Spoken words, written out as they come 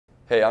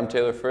Hey, I'm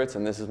Taylor Fritz,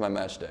 and this is my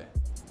match day.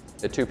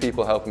 The two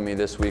people helping me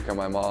this week are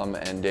my mom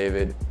and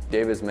David.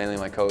 David's mainly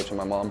my coach, and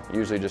my mom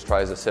usually just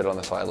tries to sit on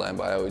the sideline,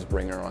 but I always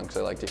bring her on because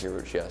I like to hear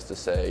what she has to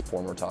say.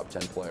 Former top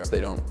 10 players.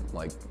 They don't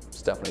like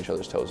step on each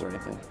other's toes or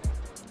anything.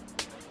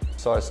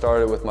 So I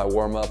started with my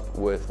warm-up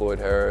with Lloyd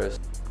Harris.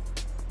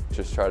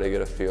 Just try to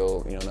get a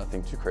feel,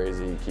 nothing too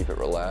crazy, keep it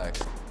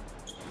relaxed.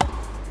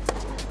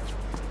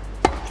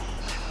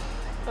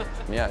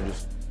 Yeah,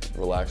 just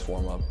relax,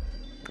 warm up,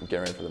 get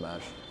ready for the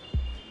match.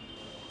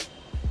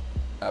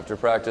 After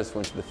practice,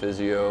 went to the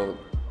physio,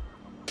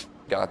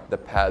 got the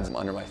pads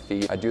under my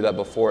feet. I do that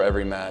before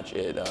every match.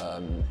 It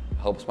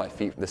helps my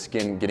feet, the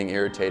skin getting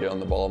irritated on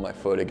the ball of my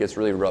foot. It gets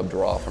really rubbed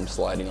raw from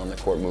sliding on the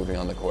court, moving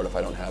on the court if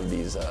I don't have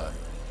these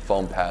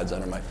foam pads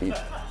under my feet.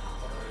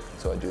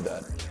 So I do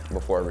that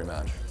before every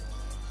match.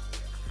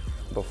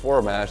 Before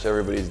a match,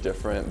 everybody's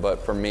different,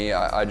 but for me,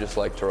 I just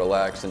like to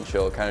relax and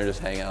chill, kind of just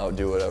hang out,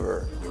 do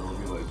whatever.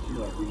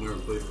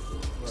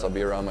 So I'll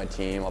be around my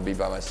team, I'll be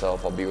by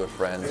myself, I'll be with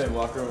friends. And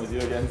walk around with you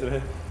again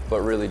today?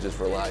 But really just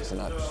relax and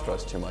not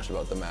stress too much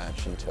about the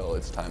match until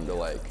it's time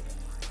to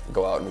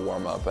go out and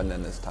warm up, and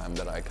then it's time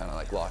that I kind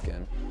of lock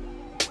in.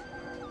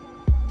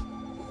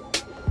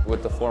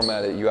 With the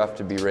format, you have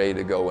to be ready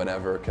to go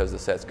whenever because the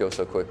sets go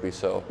so quickly.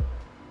 So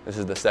this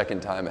is the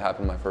second time it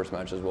happened in my first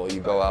match as well.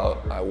 You go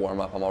out, I warm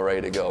up, I'm all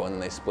ready to go, and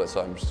then they split,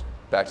 so I'm just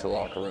back to the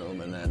locker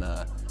room and then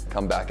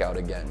come back out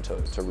again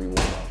to re-warm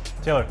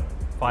up. Taylor,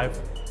 five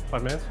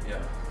minutes? Yeah.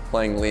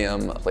 Playing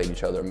Liam, played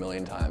each other a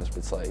million times, but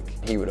it's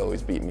like he would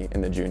always beat me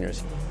in the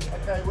juniors.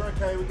 Okay, we're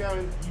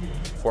going.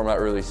 Format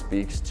really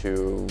speaks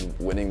to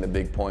winning the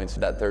big points.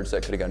 That third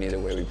set could have gone either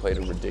way. We played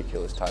a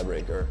ridiculous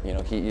tiebreaker.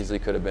 He easily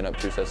could have been up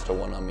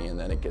 2-1 on me, and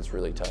then it gets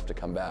really tough to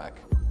come back.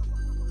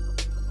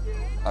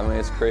 I mean,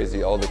 it's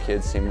crazy. All the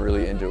kids seem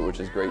really into it, which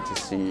is great to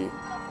see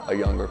a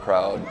younger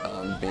crowd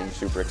being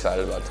super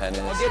excited about tennis.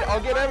 I'll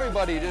get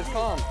everybody, just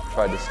calm.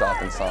 Tried to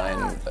stop and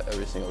sign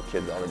every single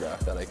kid's autograph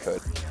that I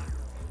could.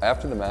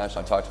 After the match,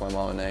 I talked to my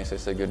mom and Nancy. They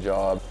said, good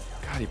job.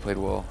 God, he played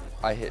well.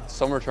 I hit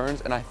some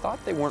returns, and I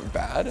thought they weren't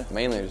bad.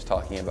 Mainly just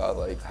talking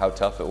about how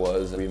tough it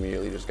was, and we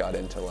immediately just got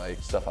into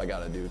stuff I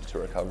gotta do to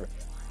recover.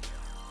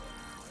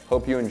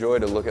 Hope you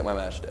enjoyed a look at my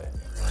match day.